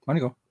Want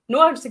to go?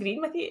 No, I'm just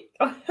agreeing with you.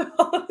 I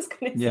was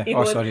going to say, Yeah.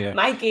 Oh, sorry. Yeah.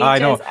 my gauge I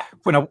know. is...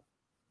 When I...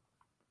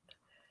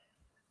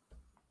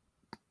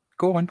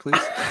 Go on, please.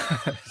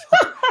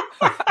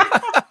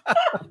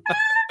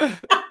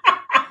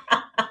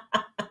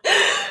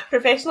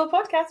 Professional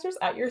podcasters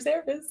at your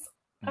service.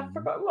 I've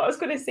forgotten what I was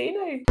going to say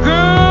now.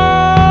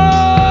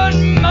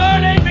 Good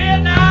morning,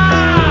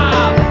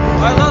 Vietnam!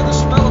 I love the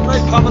smell of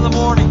napalm in the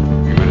morning.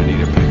 You're gonna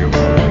need a bigger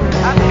boat.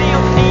 I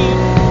feel the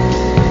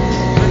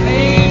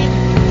need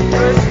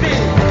for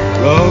speed.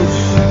 Roads?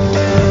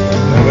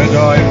 When we're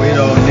going, we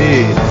don't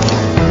need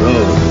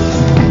roads.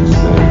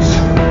 Snakes.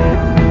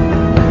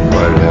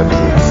 Why'd it have to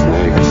be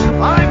snakes?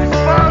 I'm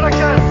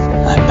Spartacus!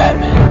 I'm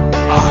Batman.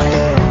 I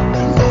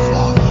am the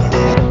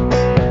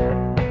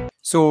father.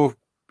 So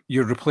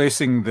you're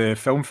replacing the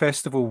film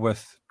festival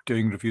with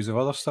doing reviews of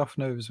other stuff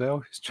now as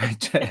well? Trying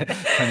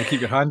to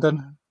keep your hand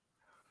in?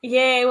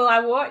 Yeah, well, I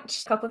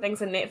watched a couple of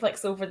things on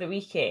Netflix over the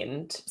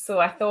weekend. So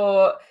I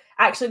thought,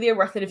 actually, they're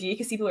worth a review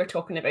because people are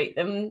talking about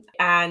them.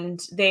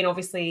 And then,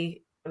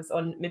 obviously, I was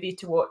on maybe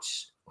to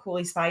watch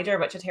Holy Spider,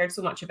 which I'd heard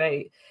so much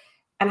about.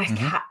 And I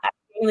can't,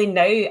 really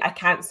now, I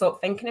can't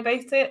stop thinking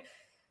about it.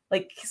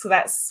 Like, so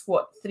that's,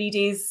 3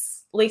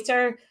 days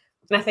later?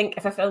 And I think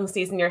if a film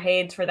stays in your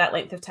head for that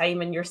length of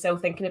time and you're still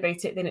thinking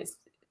about it, then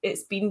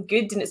it's been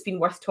good and it's been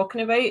worth talking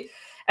about.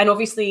 And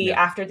obviously,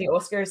 after the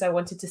Oscars, I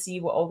wanted to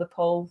see what all the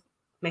Paul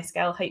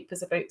Mescal hype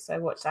was about, so I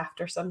watched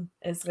After Sun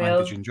as well.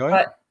 And did you enjoy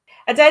it?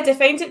 I did. I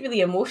found it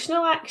really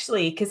emotional,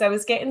 actually, because I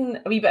was getting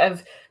a wee bit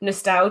of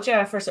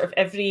nostalgia for sort of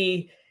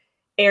every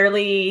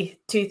early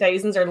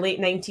 2000s or late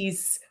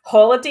 90s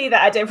holiday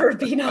that I'd ever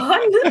been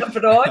on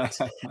abroad.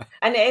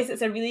 And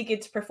it's a really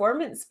good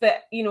performance.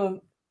 But, you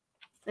know,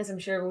 as I'm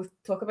sure we'll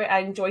talk about, I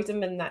enjoyed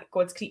him in that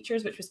God's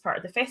Creatures, which was part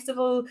of the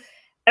festival.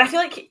 And I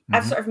feel like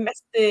I've sort of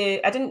missed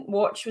I didn't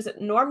watch, was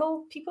it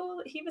Normal People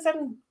that he was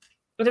in?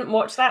 I didn't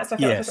watch that, so I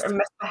feel like I sort of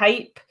missed the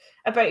hype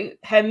about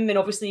him, and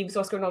obviously he was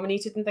Oscar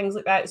nominated and things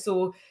like that.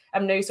 So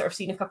I'm now sort of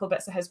seeing a couple of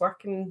bits of his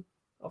work and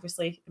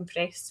obviously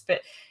impressed. But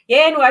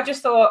yeah, no, I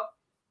just thought,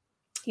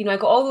 you know, I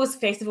got all those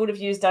festival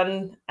reviews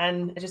done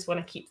and I just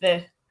want to keep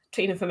the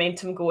train of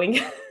momentum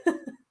going.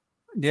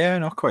 Yeah,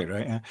 no, quite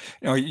right. Yeah.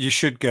 You know, you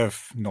should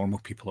give Normal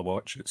People a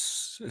watch.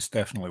 It's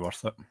definitely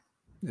worth it.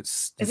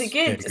 Is it good?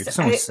 Very good. It's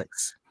only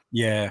 6.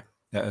 Yeah,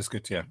 it is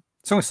good. Yeah,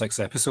 it's only 6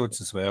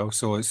 episodes as well.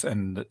 So it's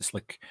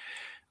like,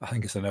 I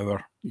think it's an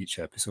hour each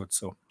episode.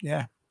 So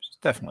yeah, it's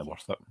definitely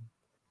worth it.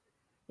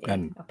 Yeah,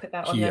 and I'll put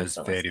that on. He is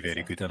very,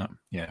 very good in it.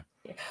 Yeah.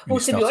 Well,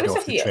 to be honest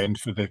with you, trend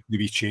for the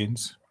wee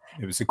chains.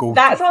 It was a gold.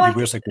 He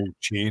wears a gold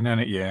chain in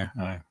it. Yeah.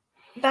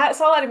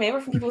 That's all I remember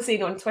from people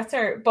saying on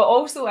Twitter. But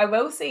also, I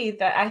will say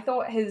that I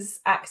thought his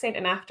accent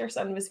in After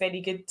Sun was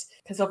very good,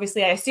 because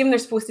obviously I assume they're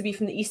supposed to be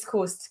from the East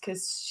Coast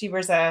because she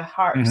wears a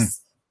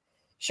Hearts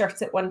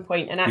shirt at one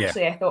point, and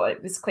actually I thought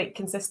it was quite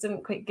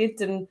consistent, quite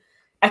good, and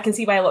I can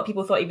see why a lot of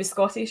people thought he was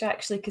Scottish,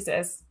 actually, because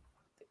it's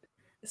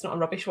not a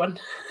rubbish one.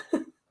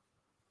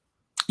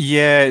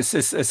 Yeah,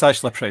 it's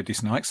actually a pretty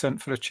decent accent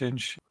for a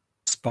change.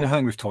 But I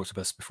think we've talked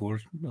about this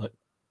before. Like,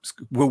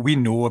 well, we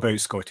know about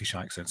Scottish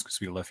accents because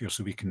we live here,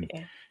 so we can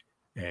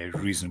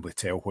reasonably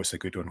tell what's a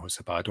good one, what's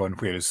a bad one.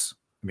 Whereas,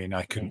 I mean,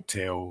 I couldn't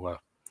tell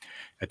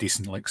a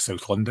decent like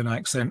South London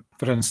accent,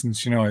 for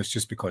instance. You know, it's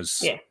just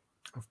because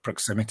of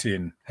proximity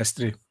and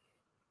history.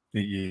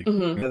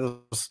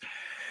 It's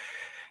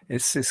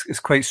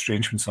quite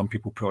strange when some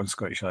people put on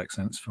Scottish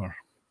accents for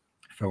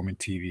film and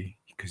TV,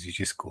 because you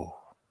just go,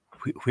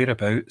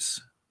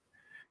 whereabouts?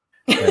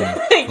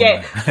 What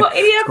area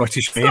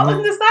Scottish of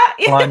Scotland is that?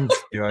 Land,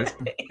 yeah.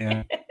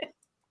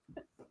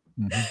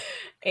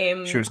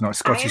 Sure, it's not a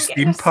Scottish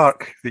theme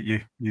park that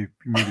you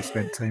maybe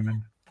spent time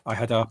in. I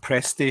had a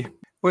press day.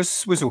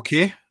 Was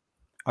okay.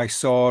 I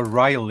saw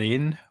Rye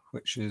Lane,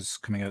 which is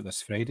coming out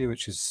this Friday,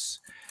 which is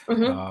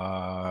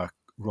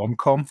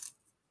rom-com,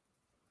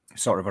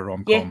 sort of a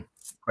rom-com,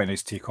 quite a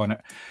nice take on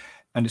it,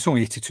 and it's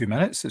only 82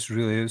 minutes. It's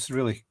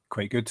really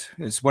quite good.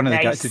 It's one of the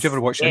guys. Did you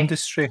ever watch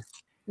Industry?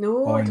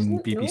 No, on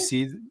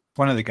BBC. No.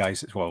 One of the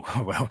guys. Well,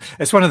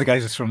 it's one of the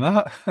guys that's from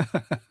that.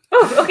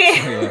 Oh,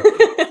 okay.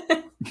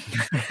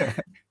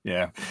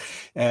 Yeah,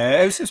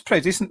 it's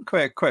pretty decent.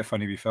 Quite a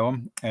funny wee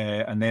film.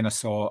 And then I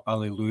saw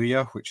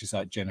Alleluia, which is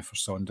at Jennifer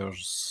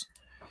Saunders.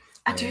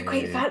 I do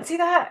quite fancy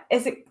that.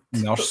 Is it?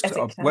 Nursed.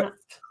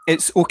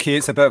 It's okay.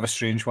 It's a bit of a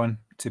strange one,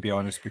 to be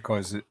honest,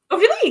 because oh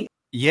really?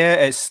 Yeah,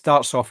 it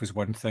starts off as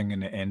one thing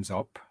and it ends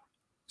up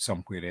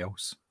somewhere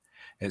else.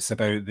 It's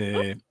about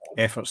the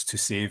efforts to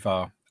save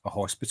a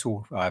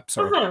hospital, a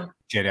sort of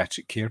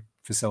geriatric care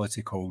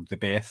facility called the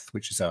Beth,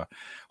 which is a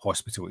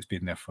hospital that's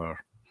been there for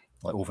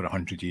like over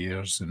 100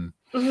 years, and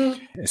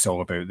it's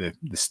all about the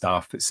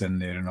staff that's in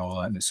there and all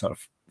that, and it's sort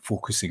of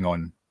focusing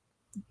on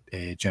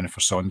Jennifer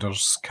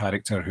Saunders'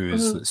 character, who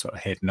is the sort of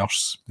head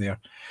nurse there.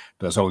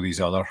 But there's all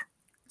these other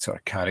sort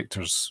of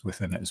characters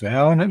within it as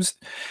well, and it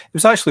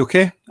was actually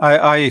okay.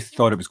 I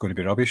thought it was going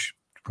to be rubbish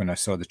when I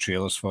saw the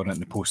trailers for it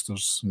and the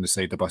posters on the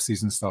side of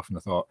buses and stuff, and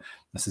I thought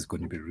this is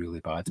going to be really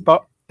bad.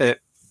 But it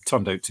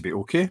turned out to be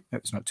okay.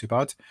 It was not too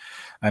bad.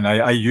 And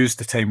I used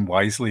the time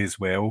wisely as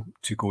well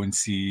to go and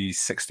see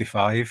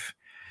 65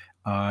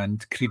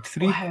 and Creed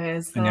 3 in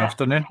the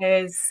afternoon.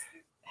 How's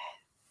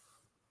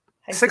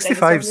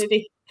 65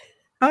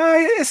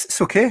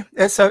 it's okay.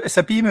 It's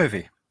a B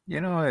movie.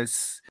 You know,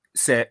 it's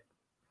set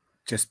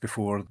just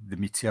before the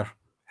meteor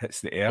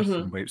hits the Earth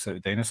and wipes out the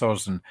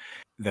dinosaurs, and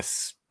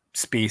this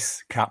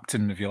space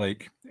captain, if you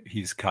like,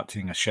 he's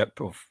captaining a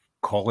ship of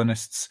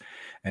colonists,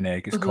 and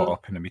gets caught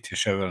up in a meteor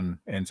shower and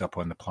ends up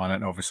on the planet.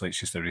 And obviously, it's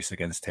just a race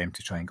against time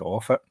to try and get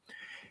off it.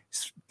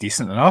 It's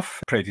decent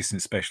enough, pretty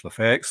decent special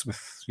effects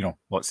with, you know,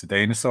 lots of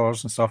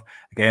dinosaurs and stuff.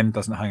 Again,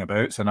 doesn't hang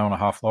about. It's an hour and a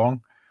half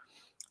long.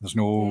 There's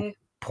no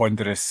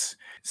ponderous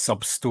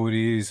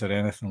sub-stories or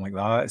anything like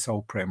that. It's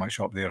all pretty much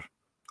up there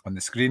on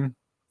the screen.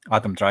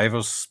 Adam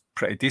Driver's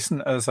pretty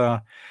decent as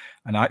an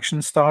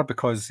action star,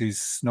 because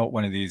he's not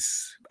one of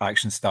these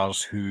action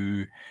stars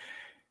who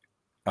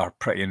are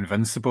pretty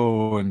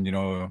invincible and, you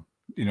know,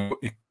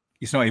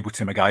 he's not able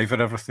to MacGyver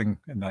everything,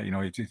 and that, you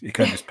know, he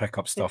can't just pick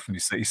up stuff and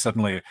he's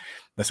suddenly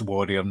this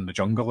warrior in the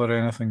jungle or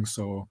anything.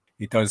 So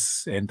he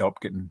does end up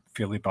getting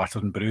fairly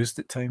battered and bruised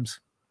at times.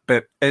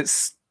 But it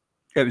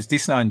was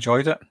decent. I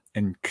enjoyed it.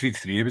 And Creed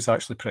 3 was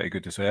actually pretty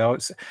good as well.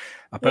 It's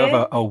a bit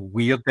of a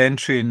weird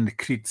entry in the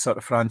Creed sort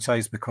of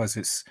franchise, because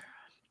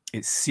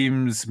it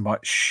seems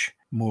much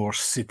more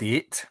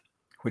sedate,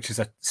 which is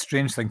a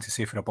strange thing to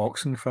say for a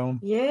boxing film.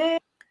 Yeah.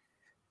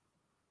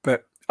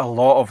 But a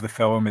lot of the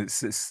film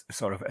is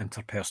sort of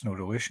interpersonal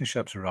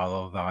relationships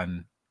rather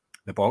than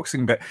the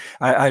boxing. But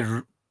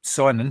I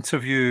saw an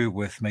interview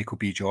with Michael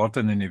B.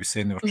 Jordan, and he was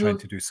saying they were trying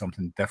to do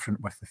something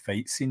different with the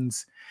fight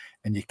scenes,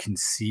 and you can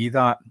see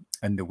that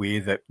in the way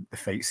that the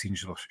fight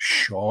scenes are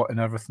shot and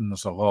everything.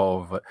 There's a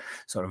lot of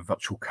sort of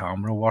virtual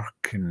camera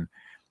work, and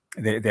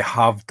they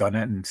have done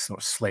it in sort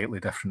of slightly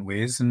different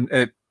ways, and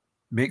it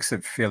makes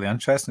it fairly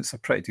interesting. It's a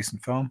pretty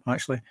decent film,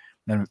 actually.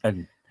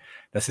 And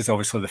this is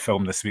obviously the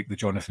film this week that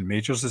Jonathan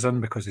Majors is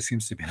in, because he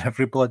seems to be in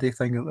every bloody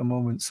thing at the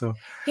moment. So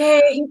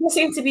yeah, he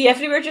seems to be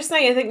everywhere just now.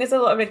 I think there's a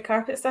lot of red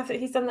carpet stuff that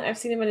he's done that I've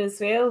seen him in as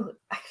well.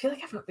 I feel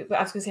like I've not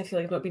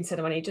been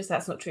cinema in ages.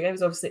 That's not true. I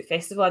was obviously at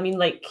festival. I mean,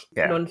 like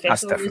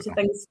non-festival related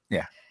things.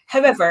 Yeah.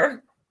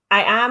 However,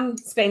 I am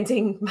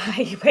spending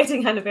my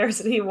wedding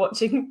anniversary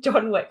watching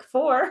John Wick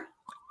 4.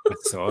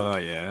 So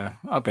yeah,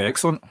 that'd be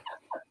excellent.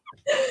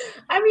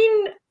 I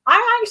mean,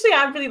 I actually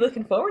am really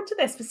looking forward to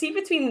this. But see,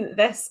 between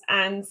this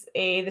and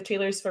the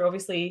trailers for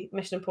obviously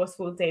Mission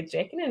Impossible Dead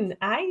Reckoning,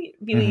 I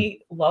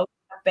really love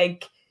a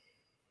big,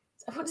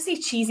 I want to say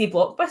cheesy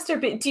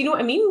blockbuster, but do you know what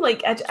I mean?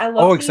 Like, I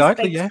love these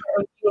big,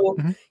 sort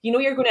of, you know,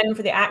 you're going in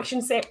for the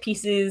action set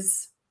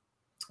pieces,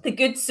 the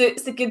good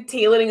suits, the good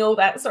tailoring, all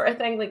that sort of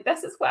thing. Like,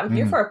 this is what I'm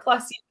here for.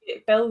 Plus, you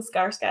get Bill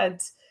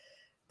Skarsgård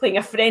playing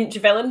a French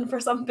villain for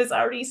some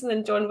bizarre reason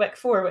in John Wick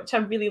 4, which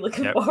I'm really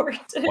looking forward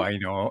to. Why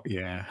not?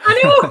 Yeah.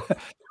 I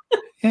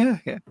know.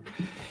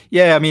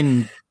 Yeah. I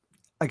mean,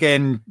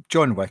 again,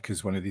 John Wick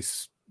is one of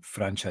these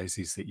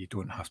franchises that you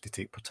don't have to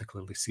take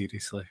particularly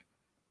seriously.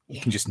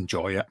 You can just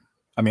enjoy it.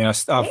 I mean,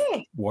 I've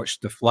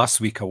watched last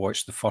week I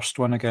watched the first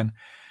one again,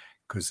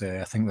 because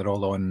I think they're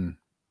all on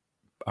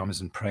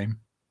Amazon Prime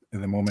at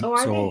the moment.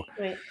 So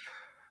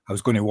I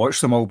was going to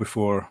watch them all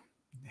before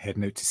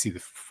heading out to see the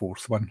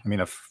fourth one. I mean,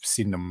 I've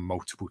seen them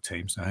multiple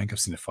times. I think I've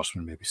seen the first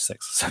one maybe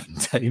 6 or 7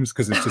 times,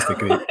 because it's just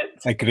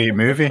a great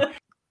movie.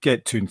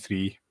 Get 2 and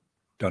 3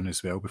 done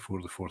as well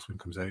before the fourth one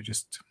comes out,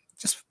 just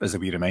as a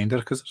wee reminder,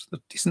 because they're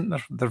decent.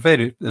 They've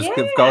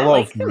got a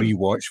lot of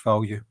rewatch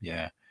value.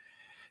 Yeah,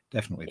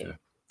 definitely do.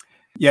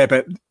 Yeah,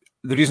 but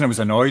the reason I was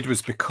annoyed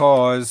was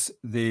because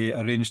they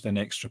arranged an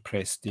extra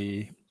press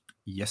day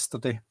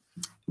yesterday,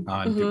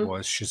 and it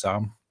was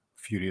Shazam: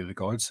 Fury of the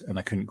Gods, and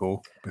I couldn't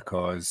go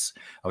because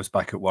I was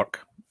back at work,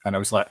 and I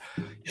was like,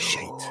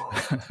 shit.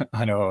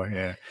 I know,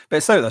 yeah, but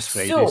it's out this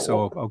Friday,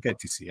 so I'll get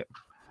to see it.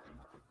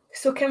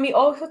 So can we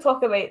also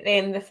talk about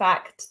then the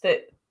fact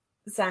that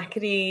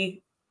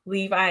Zachary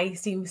Levi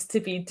seems to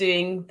be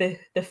doing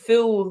the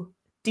full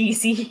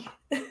DC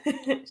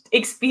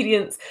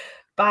experience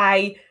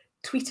by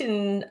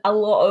tweeting a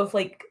lot of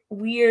like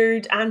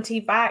weird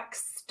anti-vax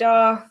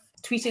stuff,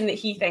 tweeting that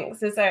he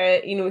thinks is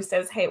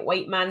says, hey,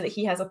 white man, that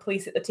he has a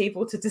place at the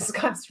table to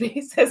discuss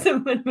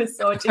racism and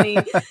misogyny,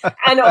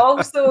 and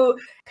also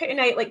putting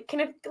out like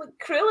kind of like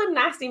cruel and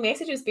nasty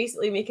messages,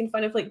 basically making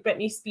fun of like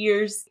Britney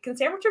Spears'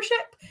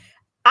 conservatorship.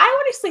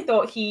 I honestly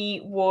thought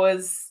he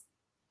was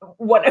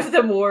one of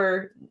the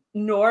more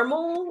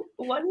normal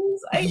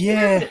ones.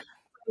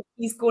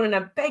 He's going in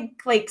a big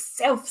like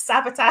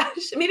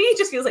self-sabotage. Maybe he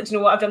just feels like, you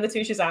know what, I've done the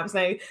 2 Shazams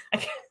now.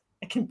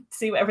 I can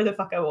say whatever the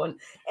fuck I want.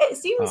 It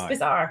seems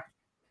bizarre.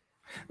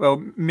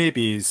 Well,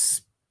 maybe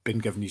he's been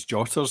given his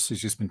jotters.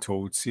 He's just been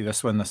told, see,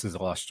 this is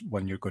the last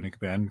one you're going to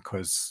go in,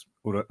 because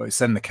it's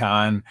in the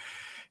can.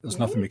 There's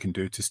nothing we can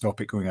do to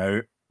stop it going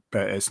out,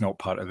 but it's not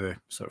part of the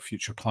sort of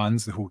future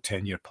plans, the whole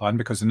 10-year plan,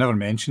 because they never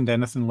mentioned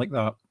anything like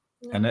that.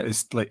 And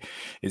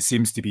it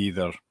seems to be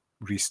they're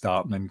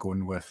restarting and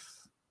going with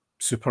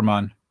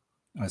Superman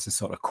as the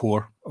sort of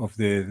core of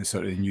the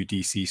sort of new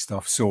DC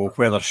stuff. So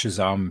whether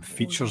Shazam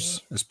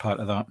features as part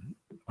of that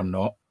or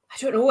not, I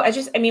don't know.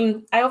 I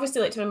mean, I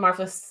obviously liked him in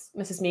Marvelous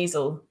Mrs.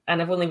 Maisel,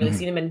 and I've only really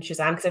seen him in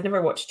Shazam because I've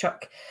never watched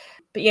Chuck.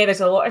 But yeah,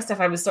 there's a lot of stuff.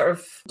 I was sort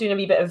of doing a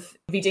wee bit of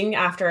reading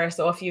after I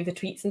saw a few of the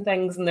tweets and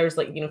things, and there's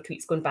like, you know,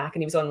 tweets going back,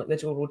 and he was on like the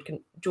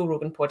Joe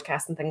Rogan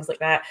podcast and things like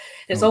that.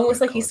 And it's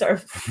almost like he's sort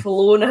of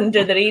flown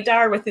under the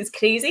radar with his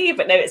crazy,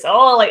 but now it's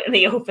all out in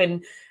the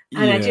open.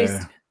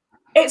 And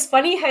it's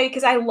funny how,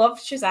 because I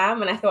loved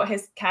Shazam and I thought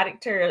his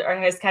character, or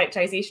his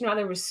characterization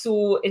rather, was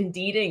so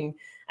endearing.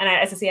 And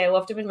as I say, I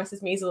loved him in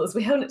Mrs. Maisel as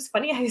well. And it's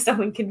funny how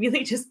someone can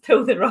really just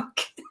pull the rug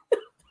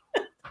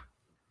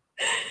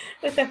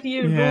with a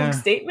few rogue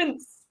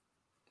statements.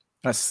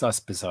 That's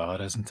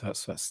bizarre, isn't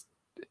it? That's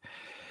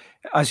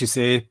as you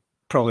say,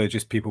 probably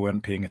just people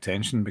weren't paying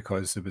attention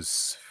because it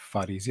was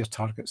far easier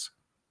targets.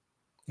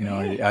 You know,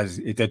 as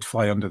he did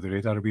fly under the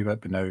radar a wee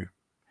bit, but now,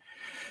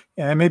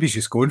 maybe he's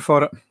just going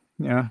for it.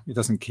 Yeah, he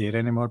doesn't care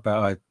anymore.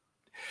 But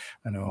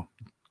I know,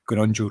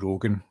 going on Joe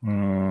Rogan,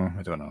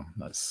 I don't know.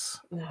 That's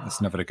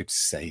never a good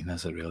sign,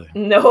 is it really?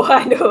 No,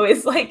 I know.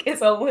 It's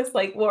almost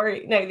like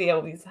now they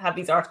always have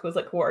these articles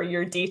like, what are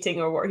your dating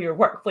or what are your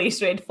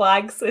workplace red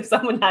flags? So if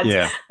someone had,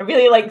 I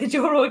really like the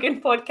Joe Rogan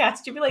podcast,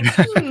 you'd be like,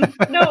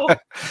 no,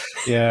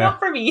 not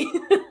for me.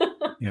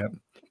 Yeah.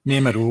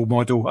 Name a role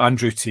model,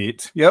 Andrew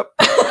Tate. Yep.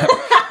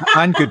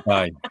 And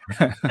goodbye.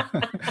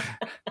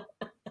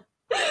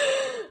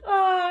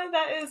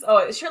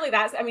 Surely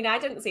that's, I mean, I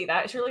didn't say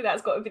that. Surely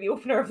that's got to be the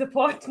opener of the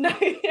pod now.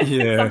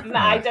 Yeah. Something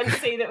that I didn't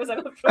say that was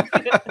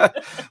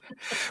inappropriate.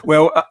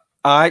 Well,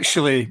 I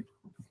actually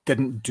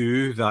didn't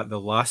do that the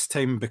last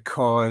time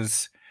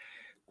because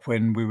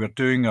when we were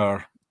doing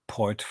our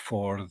pod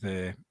for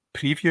the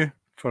preview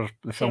for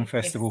the film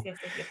festival,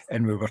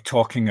 and we were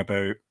talking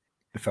about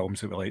the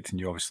films that we liked, and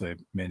you obviously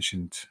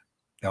mentioned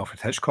the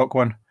Alfred Hitchcock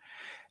one.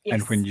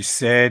 And when you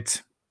said,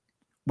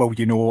 well,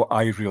 you know,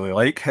 I really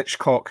like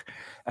Hitchcock,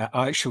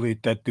 I actually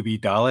did the wee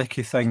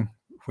Dalek-y thing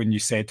when you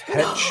said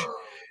Hitch.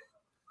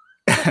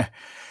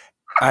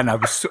 And I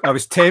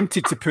was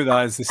tempted to put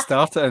that as the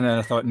starter, and then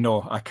I thought,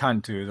 no, I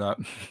can't do that.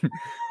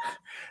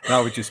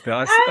 That would just be,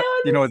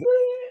 you know,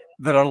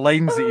 there are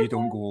lines that you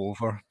don't go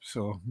over.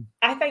 So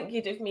I think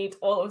you'd have made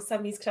all of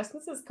Sammy's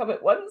Christmases come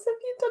at once if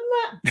you'd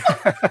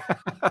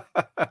done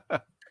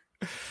that.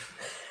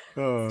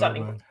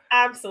 Stunning. Man.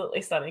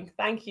 Absolutely stunning.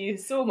 Thank you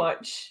so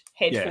much,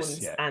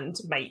 headphones and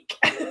mic.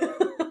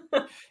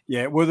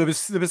 Yeah, well, there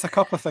was a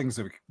couple of things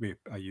that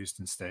I used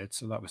instead,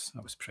 so that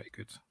was pretty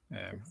good.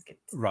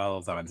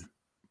 Rather than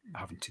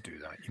having to do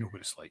that, you know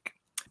what it's like.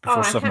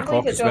 Before 7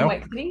 o'clock as well. John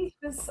Wick 3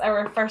 was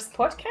our first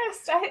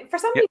podcast. For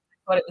some reason,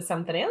 I thought it was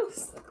something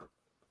else.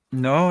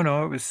 No,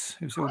 it was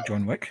old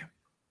John Wick.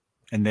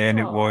 And then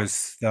it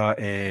was that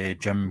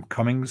Jim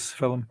Cummings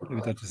film that we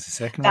did as the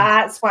second one.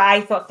 That's why I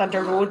thought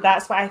Thunder Road.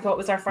 That's what I thought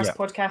was our first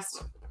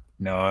podcast.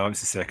 No, that was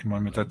the second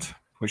one we did,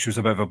 which was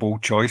a bit of a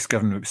bold choice,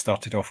 given that we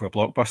started off with a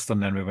blockbuster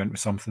and then we went with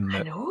something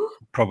that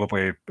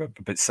probably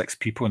about 6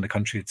 people in the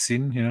country had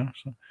seen, you know.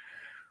 So.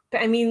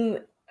 But I mean,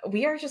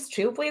 we are just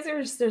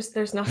trailblazers.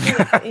 There's nothing,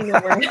 you know,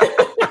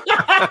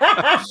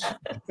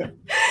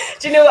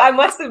 Do you know, I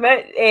must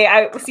admit,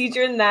 I see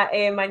during that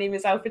My Name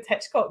is Alfred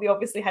Hitchcock, they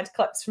obviously had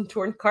clips from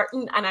Torn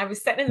Curtain, and I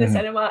was sitting in the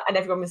cinema and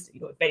everyone was,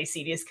 you know, very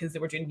serious because they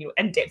were doing, you know,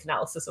 in-depth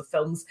analysis of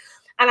films.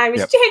 And I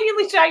was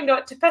genuinely trying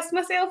not to piss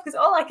myself because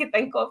all I could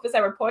think of was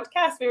our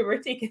podcast where we were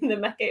taking the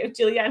mick out of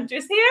Julie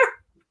Andrews' hair.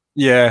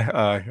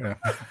 Yeah.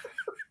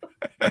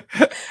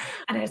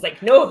 And I was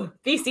like, no,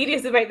 be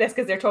serious about this,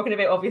 because they're talking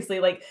about obviously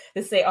like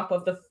the setup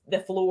of the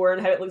floor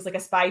and how it looks like a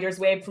spider's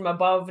web from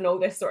above and all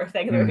this sort of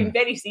thing. And they were being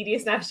very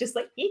serious, and I was just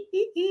like,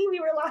 we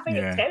were laughing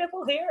at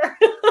terrible hair.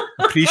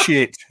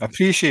 appreciate. don't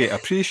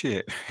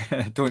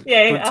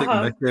take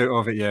the mick out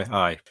of it. Yeah,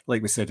 aye.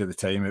 Like we said at the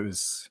time, it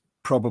was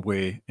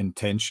probably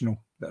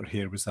intentional that her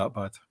hair was that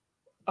bad.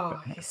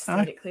 Oh,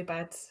 hysterically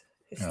bad.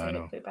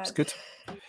 Hysterically bad. It's good.